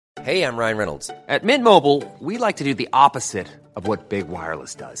Hey, I'm Ryan Reynolds. At Mint Mobile, we like to do the opposite of what Big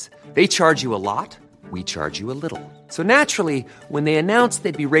Wireless does. They charge you a lot, we charge you a little. So naturally, when they announced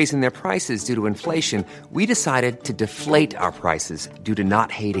they'd be raising their prices due to inflation, we decided to deflate our prices due to not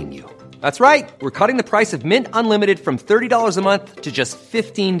hating you. That's right. We're cutting the price of Mint Unlimited from $30 a month to just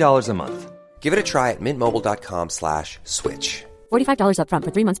 $15 a month. Give it a try at mintmobile.com/switch. $45 up front for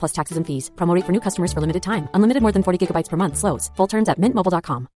 3 months plus taxes and fees. Promo rate for new customers for limited time. Unlimited more than 40 gigabytes per month. Slows full terms at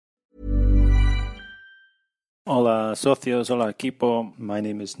mintmobile.com. Hola, socios. Hola, equipo. My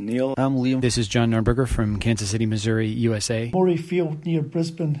name is Neil. I'm Liam. This is John Nurnberger from Kansas City, Missouri, USA. Murray Field near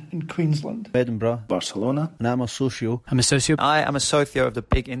Brisbane in Queensland. Edinburgh. Barcelona. And I'm a socio. I'm a socio. I am a socio of The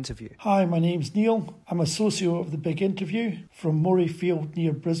Big Interview. Hi, my name's Neil. I'm a socio of The Big Interview from Murray Field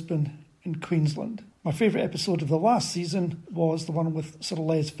near Brisbane in Queensland. My favourite episode of the last season was the one with Sir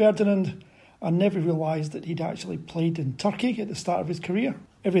Les Ferdinand. I never realised that he'd actually played in Turkey at the start of his career.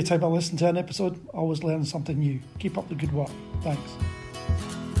 Every time I listen to an episode, I always learn something new. Keep up the good work. Thanks.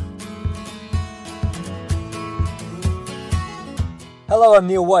 Hello, I'm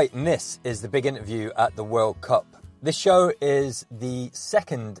Neil White, and this is The Big Interview at the World Cup. This show is the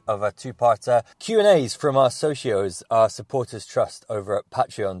second of a two-parter Q&As from our socios, our supporters trust over at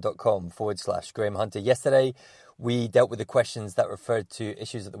patreon.com/Graham Hunter. Yesterday, we dealt with the questions that referred to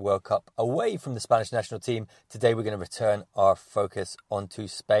issues at the World Cup away from the Spanish national team. Today, we're going to return our focus onto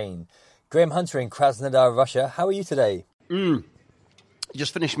Spain. Graham Hunter in Krasnodar, Russia. How are you today?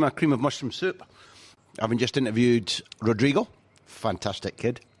 Just finished my cream of mushroom soup. Having just interviewed Rodrigo, fantastic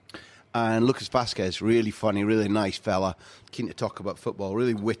kid. And Lucas Vasquez, really funny, really nice fella, keen to talk about football,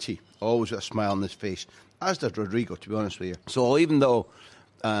 really witty, always with a smile on his face, as does Rodrigo, to be honest with you. So even though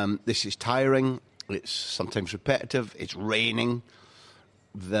this is tiring, it's sometimes repetitive, it's raining,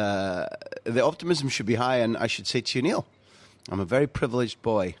 the optimism should be high, and I should say to you, Neil, I'm a very privileged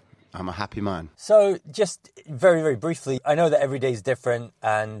boy. I'm a happy man. So just very, very briefly, I know that every day is different,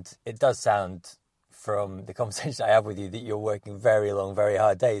 and it does sound from the conversation I have with you that you're working very long, very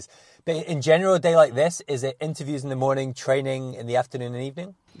hard days. But in general, a day like this, is it interviews in the morning, training in the afternoon and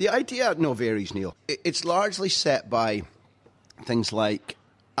evening? The idea, varies, Neil. It's largely set by things like,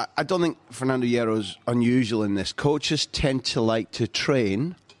 I don't think Fernando Hierro's unusual in this. Coaches tend to like to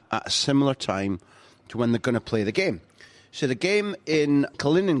train at a similar time to when they're going to play the game. So the game in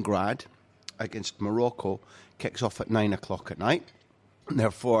Kaliningrad against Morocco kicks off at 9 o'clock at night. And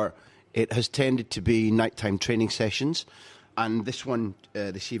therefore, it has tended to be nighttime training sessions. And this one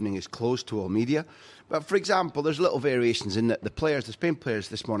this evening is closed to all media. But for example, there's little variations in that the Spain players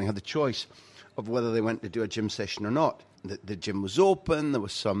this morning had the choice of whether they went to do a gym session or not. The gym was open, there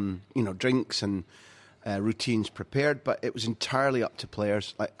was some drinks and routines prepared, but it was entirely up to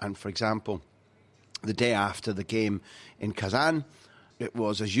players. And for example, the day after the game in Kazan, it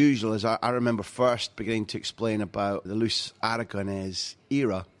was as usual. As I remember first beginning to explain about the Luis Aragonés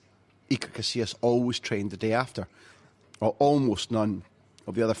era, Iker Casillas always trained the day after. Or almost none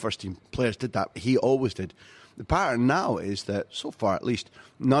of the other first-team players did that. He always did. The pattern now is that, so far at least,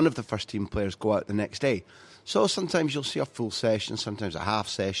 none of the first-team players go out the next day. So sometimes you'll see a full session, sometimes a half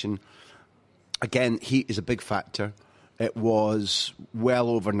session. Again, heat is a big factor. It was well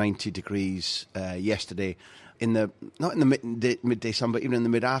over 90 degrees yesterday. Not in the midday sun, but even in the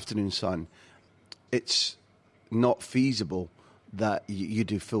mid-afternoon sun. It's not feasible that you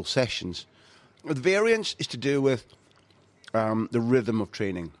do full sessions. The variance is to do with the rhythm of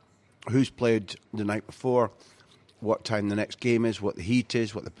training. Who's played the night before, what time the next game is, what the heat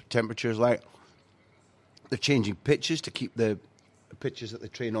is, what the temperature is like. They're changing pitches to keep the pitches that they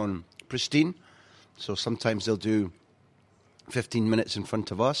train on pristine. So sometimes they'll do 15 minutes in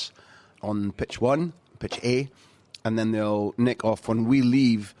front of us on pitch 1, pitch A, and then they'll nick off. When we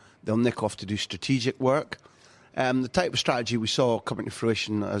leave, they'll nick off to do strategic work. The type of strategy we saw coming to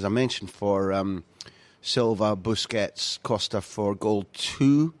fruition, as I mentioned, for Silva, Busquets, Costa for goal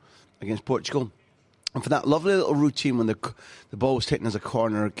 2 against Portugal. And for that lovely little routine when the ball was taken as a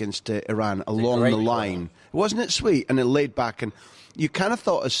corner against Iran along the line. Wasn't it sweet? And it laid back. And you kind of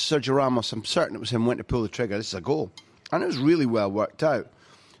thought as Sergio Ramos, I'm certain it was him, went to pull the trigger, this is a goal. And it was really well worked out.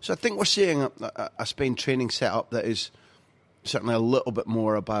 So I think we're seeing a Spain training setup that is certainly a little bit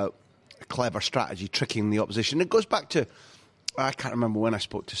more about a clever strategy, tricking the opposition. It goes back to, I can't remember when I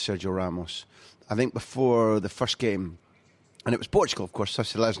spoke to Sergio Ramos. I think before the first game, and it was Portugal, of course. So I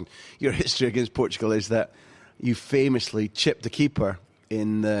said, listen, your history against Portugal is that you famously chipped the keeper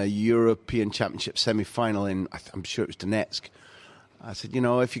in the European Championship semi-final in, I'm sure it was Donetsk. I said,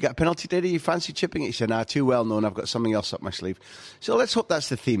 if you get a penalty today, you fancy chipping it? He said, nah, too well known, I've got something else up my sleeve. So let's hope that's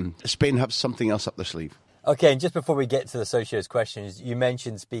the theme. Spain have something else up their sleeve. Okay, and just before we get to the socios questions, you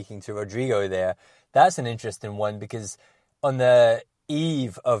mentioned speaking to Rodrigo there. That's an interesting one because on the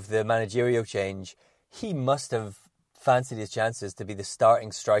eve of the managerial change, he must have fancied his chances to be the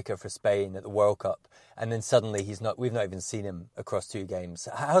starting striker for Spain at the World Cup. And then suddenly we've not even seen him across 2 games.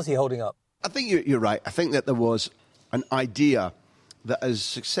 How's he holding up? I think you're right. I think that there was an idea that as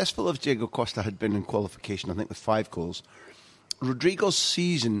successful as Diego Costa had been in qualification, I think with 5 goals, Rodrigo's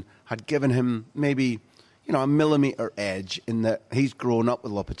season had given him maybe, a millimetre edge in that he's grown up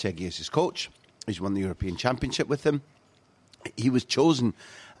with Lopetegui as his coach. He's won the European Championship with him. He was chosen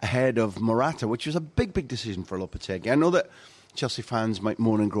ahead of Morata, which was a big, big decision for Lopetegui. I know that Chelsea fans might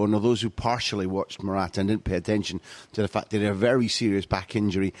moan and groan, or those who partially watched Morata and didn't pay attention to the fact that he had a very serious back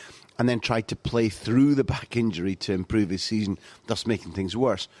injury and then tried to play through the back injury to improve his season, thus making things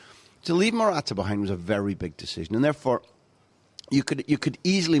worse. To leave Morata behind was a very big decision, and therefore you could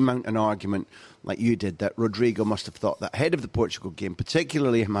easily mount an argument like you did that Rodrigo must have thought that ahead of the Portugal game,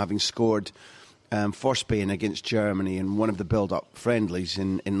 particularly him having scored for Spain against Germany in one of the build-up friendlies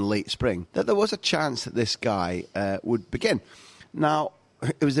in late spring, that there was a chance that this guy would begin. Now,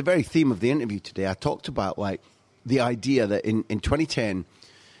 it was the very theme of the interview today. I talked about the idea that in 2010,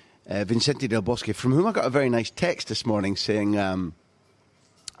 Vicente Del Bosque, from whom I got a very nice text this morning saying,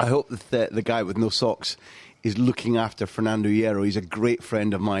 I hope that the guy with no socks is looking after Fernando Hierro. He's a great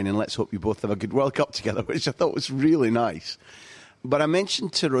friend of mine, and let's hope you both have a good World Cup together, which I thought was really nice. But I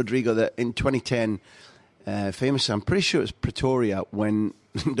mentioned to Rodrigo that in 2010, famously, I'm pretty sure it was Pretoria, when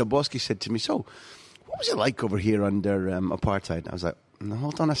Del Bosque said to me, so, what was it like over here under apartheid? I was like, no,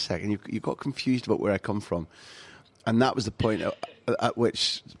 hold on a second, you got confused about where I come from. And that was the point at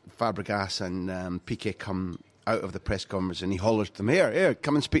which Fabregas and Piqué come out of the press conference, and he hollers to them, here,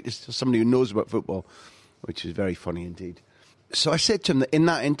 come and speak to somebody who knows about football, which is very funny indeed. So I said to him that in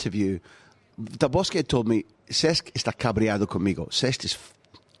that interview, Del Bosque had told me, Cesc está cabreado conmigo. Cesc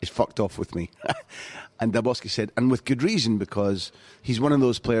is fucked off with me. And Del Bosque said, and with good reason, because he's one of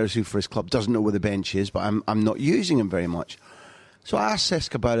those players who for his club doesn't know where the bench is, but I'm not using him very much. So I asked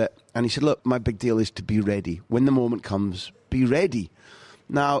Cesc about it, and he said, look, my big deal is to be ready. When the moment comes, be ready.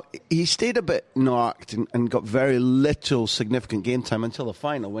 Now, he stayed a bit narked and got very little significant game time until the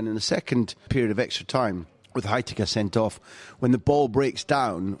final, when in the second period of extra time, with Heitinga sent off, when the ball breaks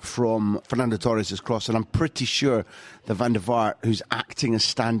down from Fernando Torres' cross, and I'm pretty sure the Van der Vaart, who's acting as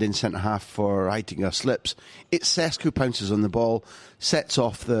stand-in centre-half for Heitinga, slips. It's Cesc who pounces on the ball, sets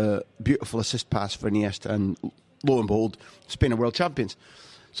off the beautiful assist pass for Iniesta, and lo and behold, Spain are world champions.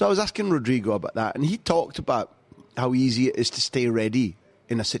 So I was asking Rodrigo about that, and he talked about how easy it is to stay ready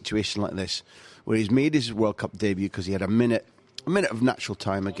in a situation like this, where he's made his World Cup debut because he had a minute of natural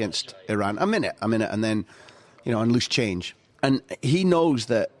time against Iran, a minute, and then, on loose change. And he knows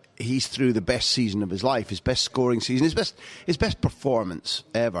that he's through the best season of his life, his best scoring season, his best performance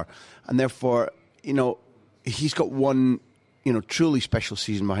ever. And therefore, he's got one, truly special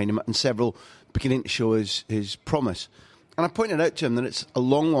season behind him, and several beginning to show his promise. And I pointed out to him that it's a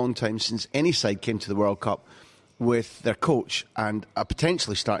long, long time since any side came to the World Cup with their coach and a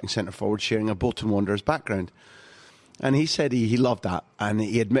potentially starting centre-forward sharing a Bolton Wanderers background. And he said he loved that, and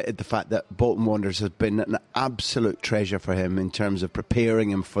he admitted the fact that Bolton Wanderers has been an absolute treasure for him in terms of preparing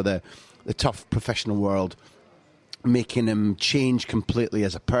him for the tough professional world, making him change completely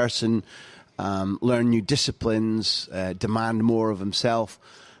as a person, learn new disciplines, demand more of himself.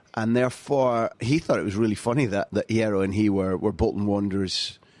 And therefore, he thought it was really funny that Hierro and he were Bolton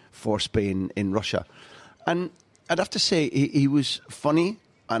Wanderers for Spain in Russia. And I'd have to say he was funny,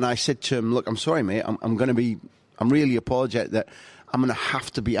 and I said to him, look, I'm sorry, mate, I'm really apologetic that I'm going to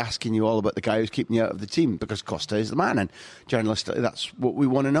have to be asking you all about the guy who's keeping you out of the team, because Costa is the man, and journalistically that's what we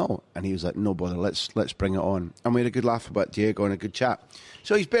want to know. And he was like, no bother, let's bring it on. And we had a good laugh about Diego and a good chat.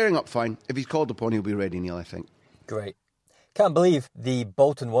 So he's bearing up fine. If he's called upon, he'll be ready, Neil, I think. Great. Can't believe the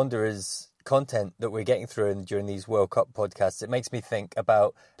Bolton Wanderers content that we're getting through during these World Cup podcasts. It makes me think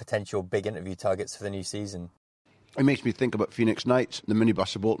about potential big interview targets for the new season. It makes me think about Phoenix Knights, the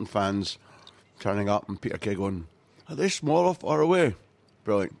minibus of Bolton fans turning up, and Peter Kay going, are they small or far away?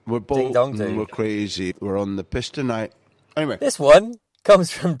 Brilliant. We're Bolton, we're crazy, we're on the piss tonight. Anyway. This one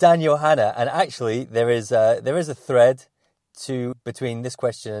comes from Daniel Hanna, and actually there is a thread between this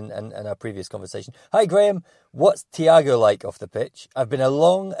question and our previous conversation. Hi Graham, what's Thiago like off the pitch? I've been a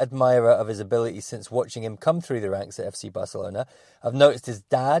long admirer of his ability since watching him come through the ranks at FC Barcelona. I've noticed his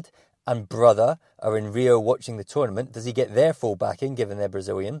dad and brother are in Rio watching the tournament. Does he get their full backing given they're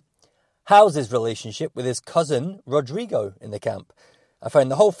Brazilian? How's his relationship with his cousin Rodrigo in the camp? I found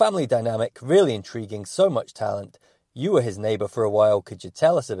the whole family dynamic really intriguing, so much talent. You were his neighbour for a while. Could you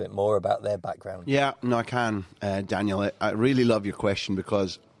tell us a bit more about their background? Yeah, no, I can, Daniel. I really love your question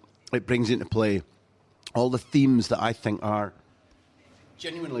because it brings into play all the themes that I think are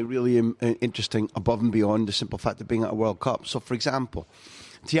genuinely really interesting above and beyond the simple fact of being at a World Cup. So, for example,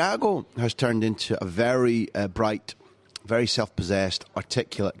 Thiago has turned into a very bright, very self-possessed,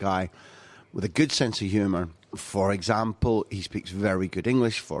 articulate guy with a good sense of humour. For example, he speaks very good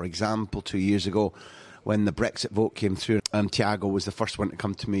English. For example, 2 years ago, when the Brexit vote came through, Thiago was the first one to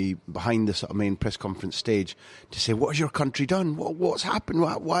come to me behind the sort of main press conference stage to say, what has your country done? What's happened?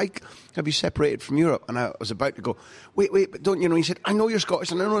 Why have you separated from Europe? And I was about to go, wait, but don't you know? He said, I know you're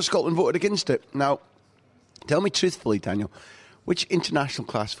Scottish and I know Scotland voted against it. Now, tell me truthfully, Daniel, which international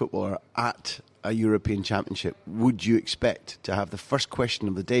class footballer at a European Championship would you expect to have the first question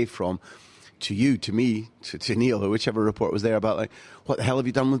of the day from to you, to me, to Neil, or whichever report was there about, like, what the hell have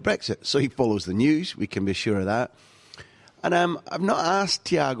you done with Brexit? So he follows the news, we can be sure of that. And I've not asked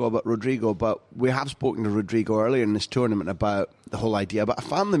Thiago about Rodrigo, but we have spoken to Rodrigo earlier in this tournament about the whole idea about a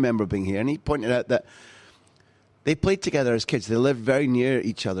family member being here, and he pointed out that they played together as kids. They lived very near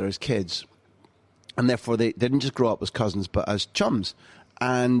each other as kids, and therefore they didn't just grow up as cousins, but as chums.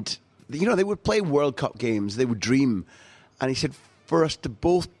 And, you know, they would play World Cup games, they would dream. And he said, for us to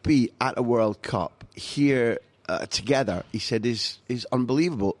both be at a World Cup here together, he said, is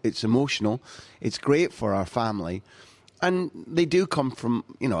unbelievable. It's emotional. It's great for our family. And they do come from,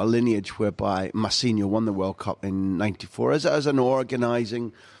 you know, a lineage whereby Massinho won the World Cup in '94 as an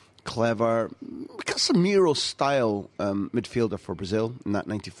organising, clever, Casemiro-style midfielder for Brazil in that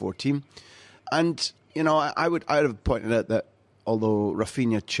 '94 team. And, you know, I would have pointed out that although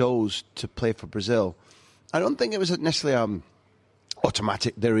Rafinha chose to play for Brazil, I don't think it was necessarily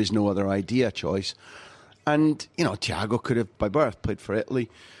automatic, there is no other idea choice. And, you know, Thiago could have, by birth, played for Italy,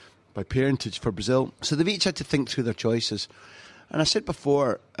 by parentage for Brazil. So they've each had to think through their choices. And I said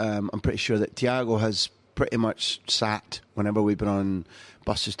before, I'm pretty sure that Thiago has pretty much sat, whenever we've been on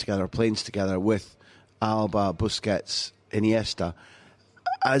buses together, planes together, with Alba, Busquets, Iniesta,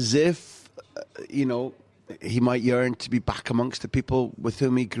 as if, you know, he might yearn to be back amongst the people with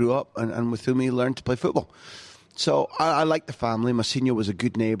whom he grew up and with whom he learned to play football. So I like the family. Massinho was a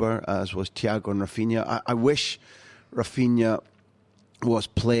good neighbour, as was Thiago and Rafinha. I wish Rafinha was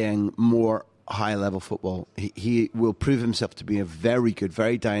playing more high-level football. He will prove himself to be a very good,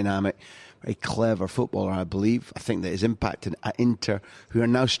 very dynamic, very clever footballer, I believe. I think that his impact at Inter, who are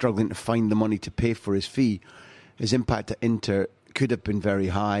now struggling to find the money to pay for his fee, his impact at Inter could have been very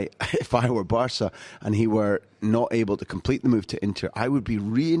high. If I were Barca and he were not able to complete the move to Inter, I would be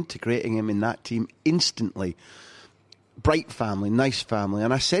reintegrating him in that team instantly. Bright family, nice family.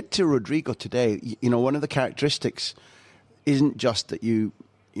 And I said to Rodrigo today, you know, one of the characteristics isn't just that you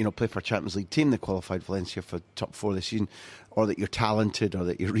play for a Champions League team that qualified Valencia for top four this season, or that you're talented, or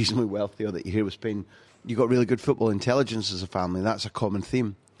that you're reasonably wealthy, or that you're here with Spain. You've got really good football intelligence as a family. That's a common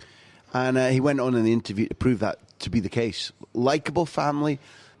theme. And he went on in the interview to prove that to be the case. Likeable family,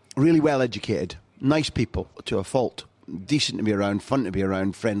 really well educated, nice people to a fault, decent to be around, fun to be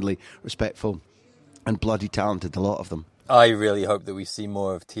around, friendly, respectful, and bloody talented, a lot of them. I really hope that we see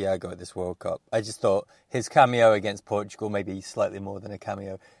more of Thiago at this World Cup. I just thought his cameo against Portugal, maybe slightly more than a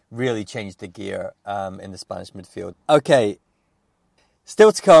cameo, really changed the gear in the Spanish midfield. Okay,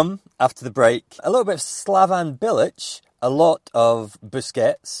 still to come after the break, a little bit of Slavan Bilic, a lot of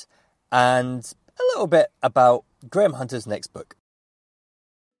Busquets, and a little bit about Graham Hunter's next book.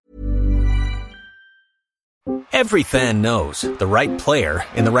 Every fan knows the right player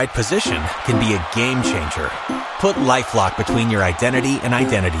in the right position can be a game changer. Put LifeLock between your identity and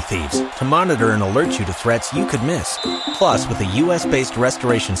identity thieves to monitor and alert you to threats you could miss. Plus, with a U.S.-based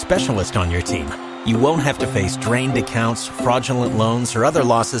restoration specialist on your team, you won't have to face drained accounts, fraudulent loans, or other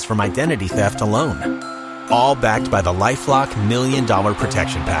losses from identity theft alone. All backed by the LifeLock $1 Million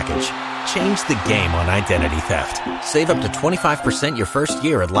Protection Package. Change the game on identity theft. Save up to 25% your first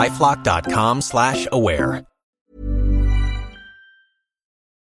year at LifeLock.com/aware.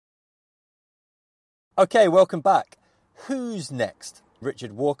 Okay, welcome back. Who's next?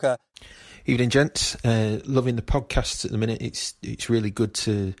 Richard Walker. Evening, gents. Loving the podcasts at the minute. It's really good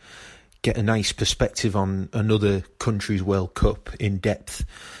to get a nice perspective on another country's World Cup in depth.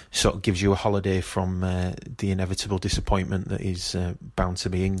 Sort of gives you a holiday from the inevitable disappointment that is bound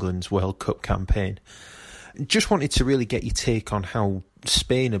to be England's World Cup campaign. Just wanted to really get your take on how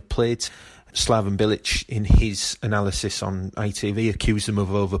Spain have played. Slavan Bilic, in his analysis on ITV, accused them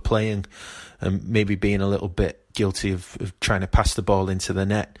of overplaying and maybe being a little bit guilty of trying to pass the ball into the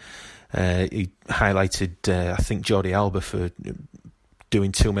net. He highlighted, I think, Jordi Alba for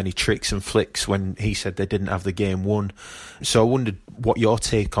doing too many tricks and flicks when he said they didn't have the game won. So I wondered what your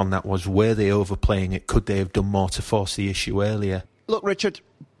take on that was. Were they overplaying it? Could they have done more to force the issue earlier? Look, Richard,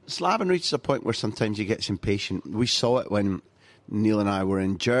 Slaven reaches a point where sometimes he gets impatient. We saw it when Neil and I were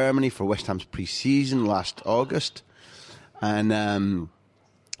in Germany for West Ham's pre-season last August. And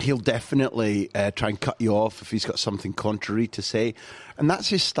he'll definitely try and cut you off if he's got something contrary to say. And that's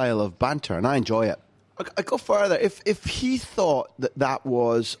his style of banter, and I enjoy it. I go further. If he thought that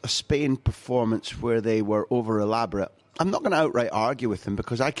was a Spain performance where they were over-elaborate, I'm not going to outright argue with him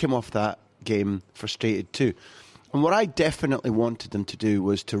because I came off that game frustrated too. And what I definitely wanted them to do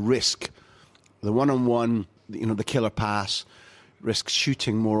was to risk the one-on-one, the killer pass, risk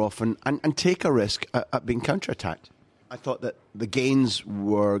shooting more often, and take a risk at being counter-attacked. I thought that the gains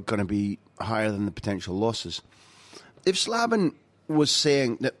were going to be higher than the potential losses. If Slaven was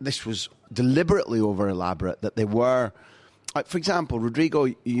saying that this was deliberately over-elaborate, that they were... for example,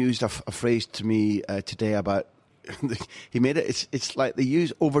 Rodrigo used a phrase to me today about... he made it... It's like they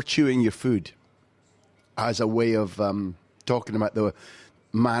use over-chewing your food as a way of talking about the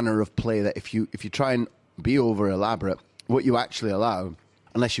manner of play, that if you try and be over-elaborate, what you actually allow,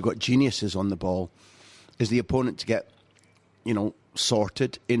 unless you've got geniuses on the ball, is the opponent to get,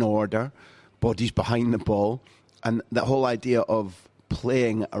 sorted, in order, bodies behind the ball. And the whole idea of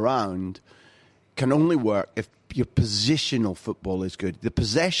playing around can only work if your positional football is good. The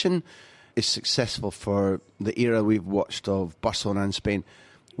possession is successful for the era we've watched of Barcelona and Spain,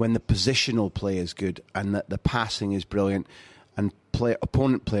 when the positional play is good and that the passing is brilliant and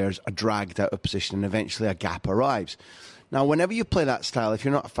opponent players are dragged out of position and eventually a gap arrives. Now, whenever you play that style, if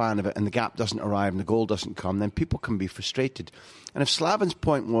you're not a fan of it and the gap doesn't arrive and the goal doesn't come, then people can be frustrated. And if Slaven's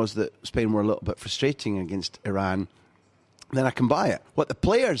point was that Spain were a little bit frustrating against Iran, then I can buy it. What the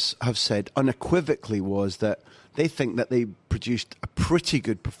players have said unequivocally was that they think that they produced a pretty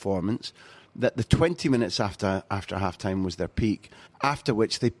good performance, that the 20 minutes after half-time was their peak, after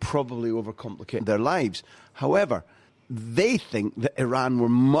which they probably overcomplicated their lives. However, they think that Iran were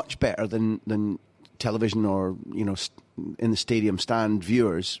much better than television or, in the stadium stand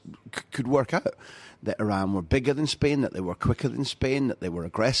viewers could work out. That Iran were bigger than Spain, that they were quicker than Spain, that they were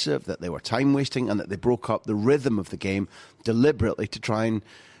aggressive, that they were time-wasting, and that they broke up the rhythm of the game deliberately to try and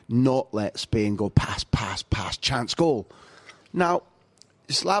not let Spain go pass, chance, goal. Now,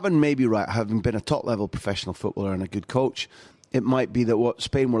 Slaven may be right, having been a top-level professional footballer and a good coach. It might be that what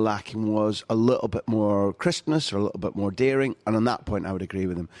Spain were lacking was a little bit more crispness or a little bit more daring, and on that point I would agree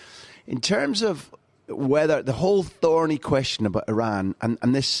with him. In terms of whether the whole thorny question about Iran,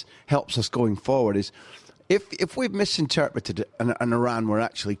 and this helps us going forward, is if we've misinterpreted it and Iran were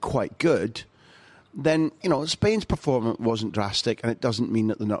actually quite good, then, Spain's performance wasn't drastic, and it doesn't mean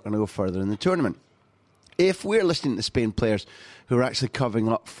that they're not going to go further in the tournament. If we're listening to Spain players who are actually covering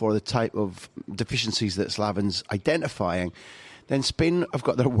up for the type of deficiencies that Slaven's identifying, then Spain have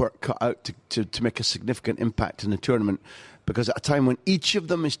got their work cut out to make a significant impact in the tournament, because at a time when each of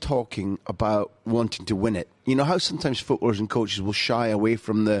them is talking about wanting to win it, you know how sometimes footballers and coaches will shy away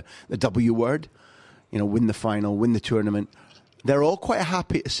from the W word, win the final, win the tournament. They're all quite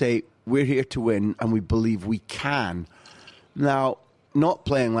happy to say, we're here to win and we believe we can. Now, not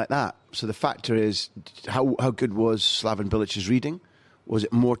playing like that. So the factor is, how good was Slaven Bilic's reading? Was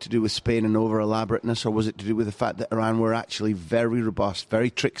it more to do with Spain and over-elaborateness, or was it to do with the fact that Iran were actually very robust,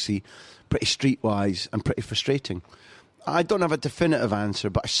 very tricksy, pretty streetwise and pretty frustrating? I don't have a definitive answer,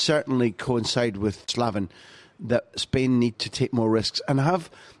 but I certainly coincide with Slaven that Spain need to take more risks and have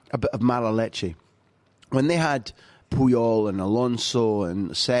a bit of mala leche. When they had Puyol and Alonso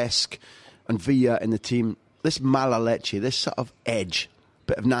and Cesc and Villa in the team, this mala leche, this sort of edge, a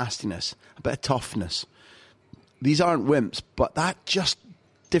bit of nastiness, a bit of toughness. These aren't wimps, but that just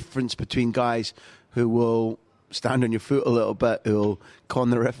difference between guys who will stand on your foot a little bit, who will con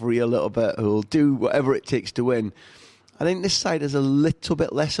the referee a little bit, who will do whatever it takes to win. I think this side has a little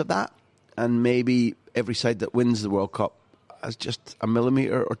bit less of that, and maybe every side that wins the World Cup has just a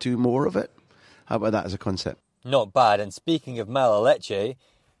millimetre or two more of it. How about that as a concept? Not bad. And speaking of mala leche,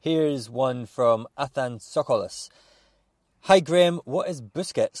 here's one from Athan Sokolis. Hi Graham, what is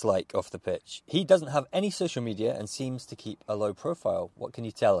Busquets like off the pitch? He doesn't have any social media and seems to keep a low profile. What can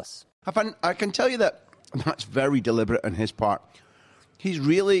you tell us? I can tell you that that's very deliberate on his part. He's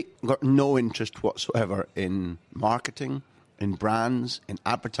really got no interest whatsoever in marketing, in brands, in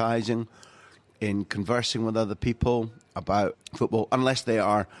advertising, in conversing with other people about football, unless they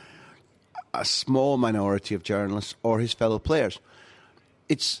are a small minority of journalists or his fellow players.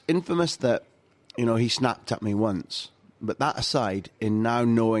 It's infamous that, he snapped at me once. But that aside, in now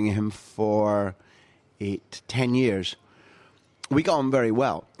knowing him for 8-10 years, we got on very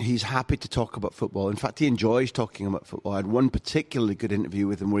well. He's happy to talk about football. In fact, he enjoys talking about football. I had one particularly good interview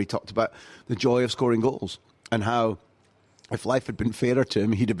with him where he talked about the joy of scoring goals and how if life had been fairer to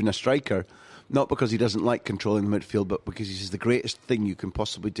him, he'd have been a striker, not because he doesn't like controlling the midfield, but because he says the greatest thing you can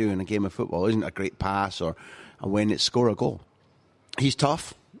possibly do in a game of football isn't a great pass or a win, it's score a goal. He's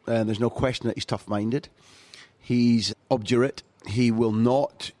tough. There's no question that he's tough-minded. He's obdurate. He will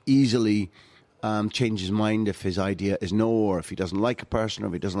not easily change his mind if his idea is no, or if he doesn't like a person, or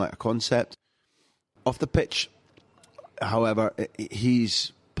if he doesn't like a concept. Off the pitch, however,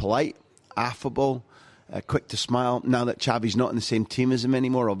 he's polite, affable, quick to smile. Now that Xavi's not in the same team as him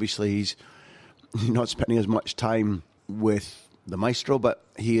anymore, obviously he's not spending as much time with the maestro, but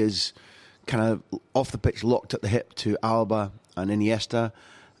he is kind of off the pitch, locked at the hip to Alba and Iniesta.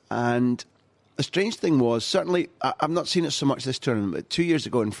 And the strange thing was, certainly, I've not seen it so much this tournament, but 2 years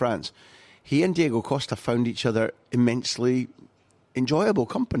ago in France, he and Diego Costa found each other immensely enjoyable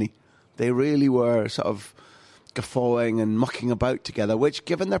company. They really were sort of guffawing and mucking about together, which,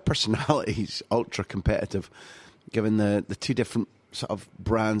 given their personalities, ultra competitive, given the two different sort of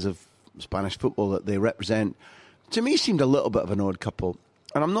brands of Spanish football that they represent, to me seemed a little bit of an odd couple.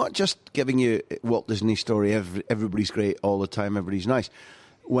 And I'm not just giving you Walt Disney story, everybody's great all the time, everybody's nice.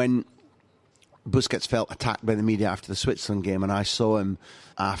 When Busquets felt attacked by the media after the Switzerland game, and I saw him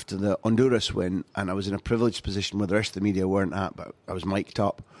after the Honduras win, and I was in a privileged position where the rest of the media weren't at, but I was mic'd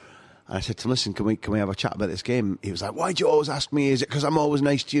up. And I said to him, listen, can we have a chat about this game? He was like, why do you always ask me? Is it because I'm always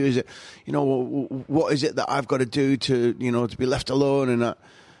nice to you? Is it, what is it that I've got to do to be left alone?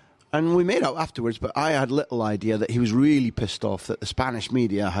 And we made out afterwards, but I had little idea that he was really pissed off that the Spanish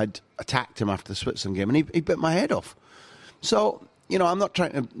media had attacked him after the Switzerland game, and he bit my head off. So, I'm not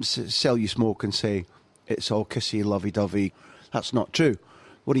trying to sell you smoke and say it's all kissy, lovey-dovey. That's not true.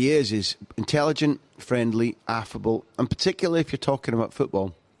 What he is intelligent, friendly, affable, and particularly if you're talking about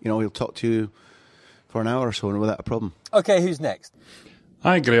football, he'll talk to you for an hour or so without a problem. Okay, who's next?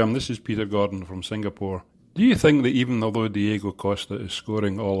 Hi, Graham. This is Peter Gordon from Singapore. Do you think that even although Diego Costa is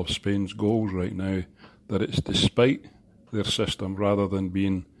scoring all of Spain's goals right now, that it's despite their system rather than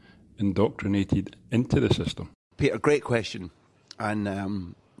being indoctrinated into the system? Peter, great question.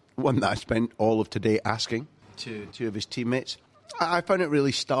 And one that I spent all of today asking to two of his teammates. I found it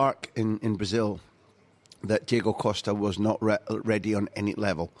really stark in Brazil that Diego Costa was not ready on any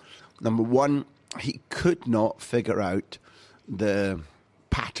level. Number one, he could not figure out the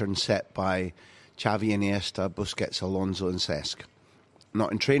pattern set by Xavi, Iniesta, Busquets, Alonso and Cesc.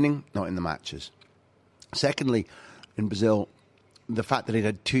 Not in training, not in the matches. Secondly, in Brazil, the fact that he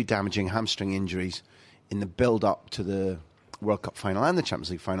had two damaging hamstring injuries in the build-up to the World Cup final and the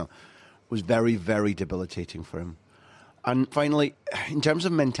Champions League final was very, very debilitating for him. And finally, in terms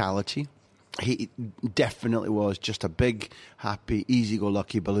of mentality, he definitely was just a big, happy,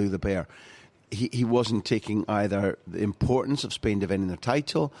 easy-go-lucky Baloo the Bear. He wasn't taking either the importance of Spain defending their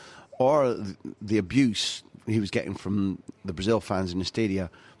title or the abuse he was getting from the Brazil fans in the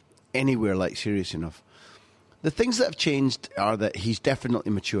stadia anywhere like serious enough. The things that have changed are that he's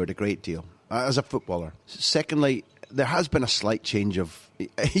definitely matured a great deal as a footballer. Secondly, there has been a slight change of,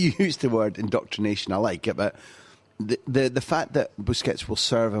 you used the word indoctrination, I like it, but the fact that Busquets will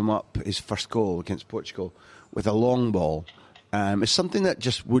serve him up his first goal against Portugal with a long ball is something that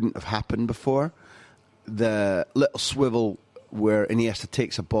just wouldn't have happened before. The little swivel where Iniesta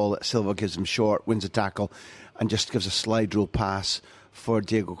takes a ball that Silva gives him short, wins a tackle, and just gives a slide rule pass for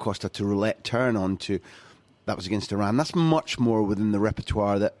Diego Costa to roulette turn onto. That was against Iran. That's much more within the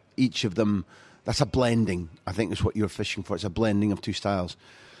repertoire that each of them, that's a blending, I think is what you're fishing for. It's a blending of two styles.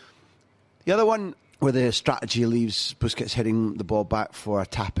 The other one, where the strategy leaves Busquets heading the ball back for a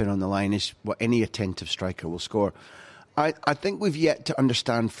tap-in on the line, is what any attentive striker will score. I think we've yet to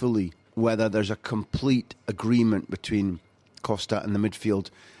understand fully whether there's a complete agreement between Costa and the midfield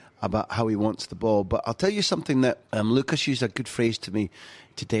about how he wants the ball. But I'll tell you something that Lucas used a good phrase to me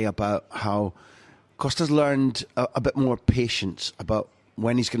today about how Costa's learned a bit more patience about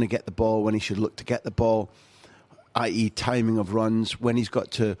when he's going to get the ball, when he should look to get the ball, i.e. timing of runs, when he's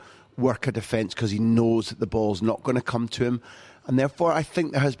got to work a defence because he knows that the ball's not going to come to him. And therefore, I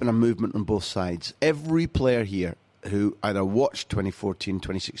think there has been a movement on both sides. Every player here who either watched 2014,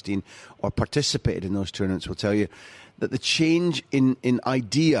 2016 or participated in those tournaments will tell you that the change in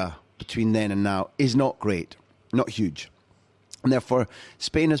idea between then and now is not great, not huge. And therefore,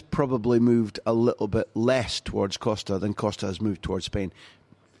 Spain has probably moved a little bit less towards Costa than Costa has moved towards Spain.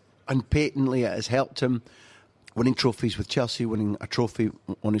 And patently, it has helped him winning trophies with Chelsea, winning a trophy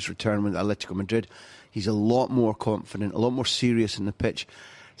on his return with Atletico Madrid. He's a lot more confident, a lot more serious in the pitch.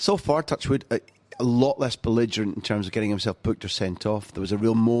 So far, touch wood, a lot less belligerent in terms of getting himself booked or sent off. There was a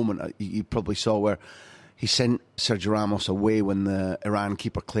real moment you probably saw where he sent Sergio Ramos away when the Iran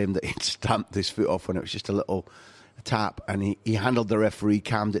keeper claimed that he'd stamped his foot off when it was just a little tap, and he handled the referee,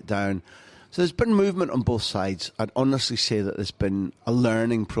 calmed it down. So there's been movement on both sides. I'd honestly say that there's been a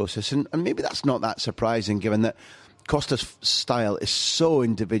learning process, and maybe that's not that surprising given that Costa's style is so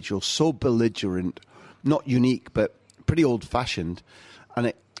individual, so belligerent, not unique, but pretty old-fashioned, and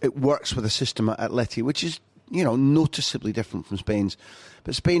it works with a system at Atleti, which is, noticeably different from Spain's.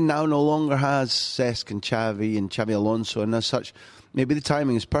 But Spain now no longer has Cesc and Xavi Alonso, and as such, maybe the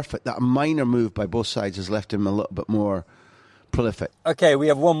timing is perfect. That minor move by both sides has left him a little bit more prolific. Okay, we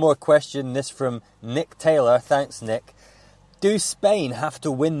have one more question. This from Nick Taylor. Thanks, Nick. Do Spain have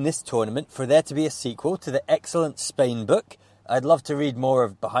to win this tournament for there to be a sequel to the excellent Spain book? I'd love to read more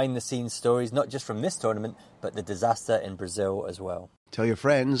of behind-the-scenes stories, not just from this tournament, but the disaster in Brazil as well. Tell your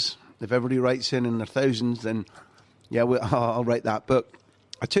friends. If everybody writes in their thousands, then yeah, I'll write that book.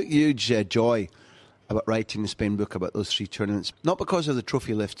 I took huge joy about writing the Spain book about those 3 tournaments, not because of the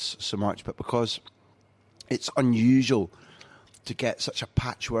trophy lifts so much, but because it's unusual to get such a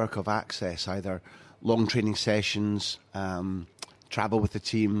patchwork of access, either long training sessions, travel with the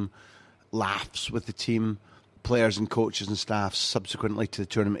team, laughs with the team, players and coaches and staff subsequently to the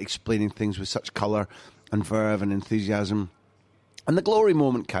tournament explaining things with such colour and verve and enthusiasm. And the glory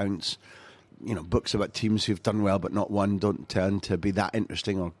moment counts. Books about teams who've done well but not won don't tend to be that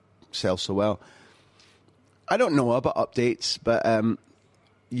interesting or sell so well. I don't know about updates, but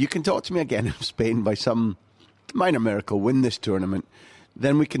you can talk to me again if Spain, by some minor miracle, win this tournament.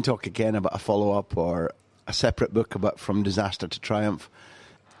 Then we can talk again about a follow-up or a separate book about From Disaster to Triumph.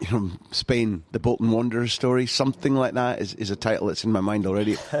 Spain, the Bolton Wanderers story, something like that is a title that's in my mind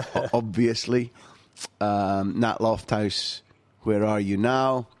already, obviously. Nat Lofthouse, Where Are You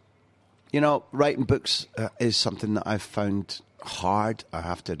Now? Writing books is something that I've found hard, I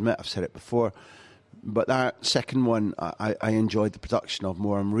have to admit. I've said it before. But that second one, I enjoyed the production of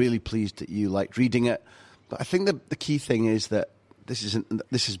more. I'm really pleased that you liked reading it. But I think the key thing is that this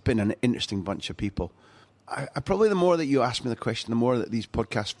has been an interesting bunch of people. I probably, the more that you ask me the question, the more that these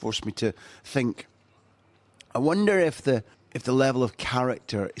podcasts force me to think. I wonder if the level of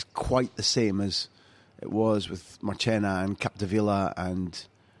character is quite the same as it was with Marchena and Capdevila and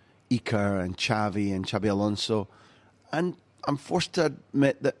Iker and Xavi Alonso. And I'm forced to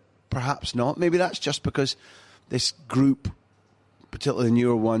admit that perhaps not. Maybe that's just because this group, particularly the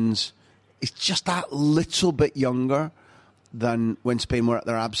newer ones, is just that little bit younger than when Spain were at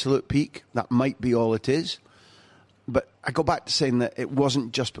their absolute peak. That might be all it is. But I go back to saying that it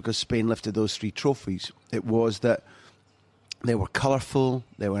wasn't just because Spain lifted those 3 trophies. It was that they were colourful,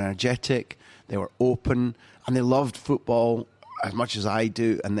 they were energetic, they were open, and they loved football as much as I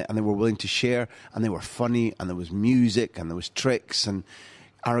do, and they were willing to share, and they were funny, and there was music, and there was tricks, and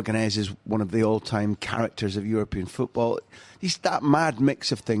Aragonés is one of the all-time characters of European football. That mad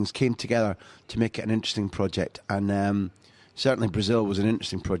mix of things came together to make it an interesting project, and certainly Brazil was an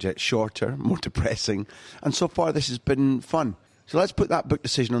interesting project, shorter, more depressing, and so far this has been fun. So let's put that book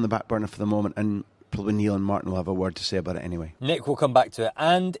decision on the back burner for the moment, and probably Neil and Martin will have a word to say about it anyway. Nick will come back to it.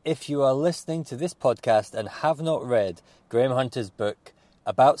 And if you are listening to this podcast and have not read Graham Hunter's book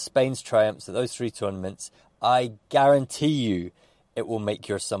about Spain's triumphs at those 3 tournaments, I guarantee you it will make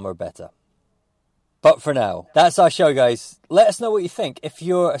your summer better. But for now, that's our show, guys. Let us know what you think. If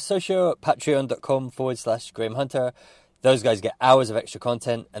you're a socio at patreon.com/Graham Hunter, those guys get hours of extra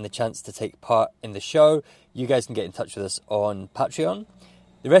content and the chance to take part in the show. You guys can get in touch with us on Patreon.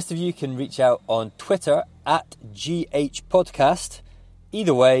 The rest of you can reach out on Twitter at GHPodcast.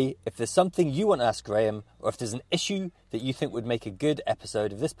 Either way, if there's something you want to ask Graham, or if there's an issue that you think would make a good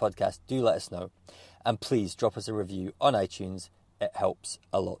episode of this podcast, do let us know. And please drop us a review on iTunes. It helps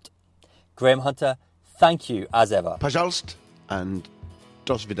a lot. Graham Hunter, thank you as ever. Pожалуйста and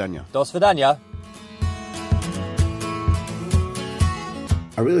dos vidania. Dos vidania.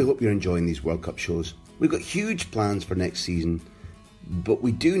 I really hope you're enjoying these World Cup shows. We've got huge plans for next season, but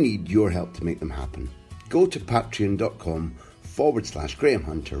we do need your help to make them happen. Go to patreon.com/Graham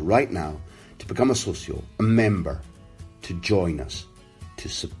Hunter right now to become a socio, a member, to join us, to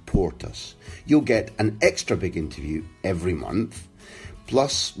support us. You'll get an extra big interview every month,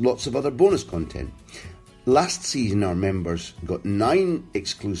 plus lots of other bonus content. Last season, our members got 9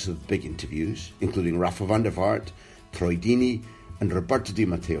 exclusive big interviews, including Rafa van der Vaart, Troy Deeney, and Roberto Di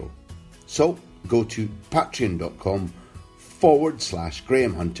Matteo. So go to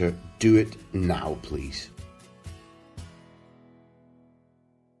patreon.com/Graham Hunter. Do it now, please.